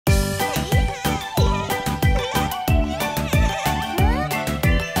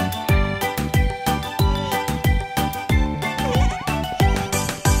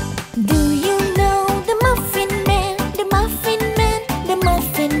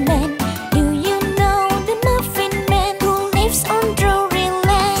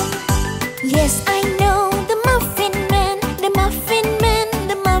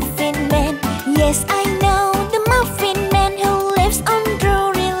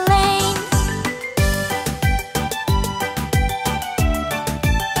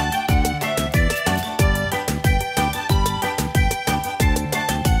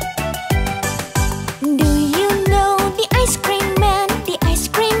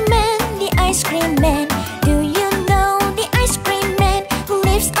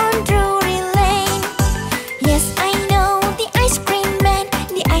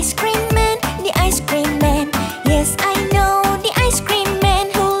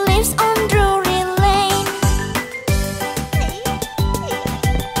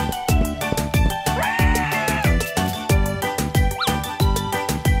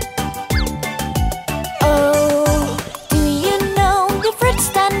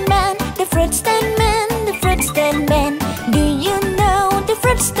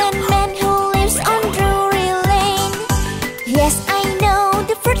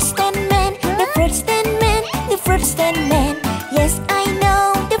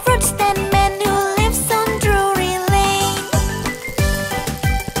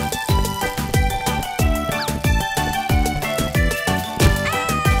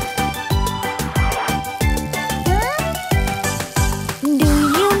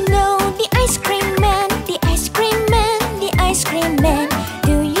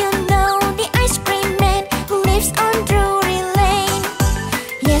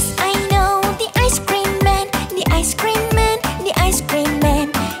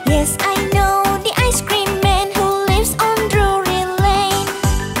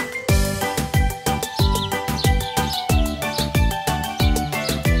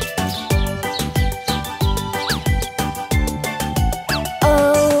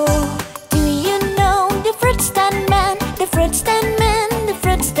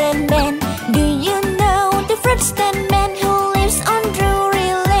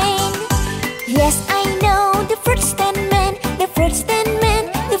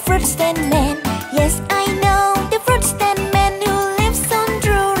fruit stand man. Yes, I know the fruit stand man who lives on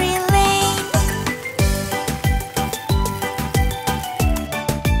Drury Lane.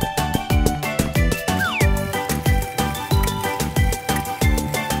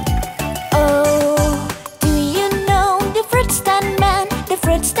 Oh, do you know the fruit stand man? The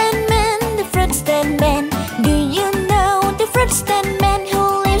fruit stand man, the fruit stand man. Do you know the fruit stand man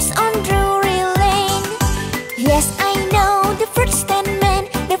who lives on Drury Lane? Yes, I know the fruit stand man,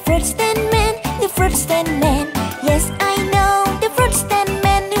 the fruit stand man, the fruit stand man. Yes, I know the fruit stand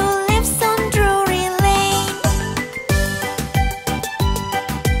man who lives on Drury Lane.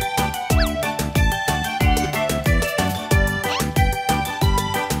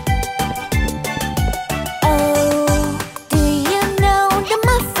 Oh, do you know the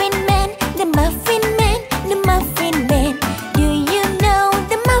Muffin man, the Muffin man, the Muffin man? Do you know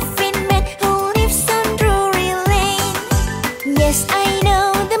the Muffin man who lives on Drury Lane? Yes, I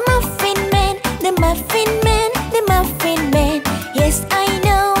know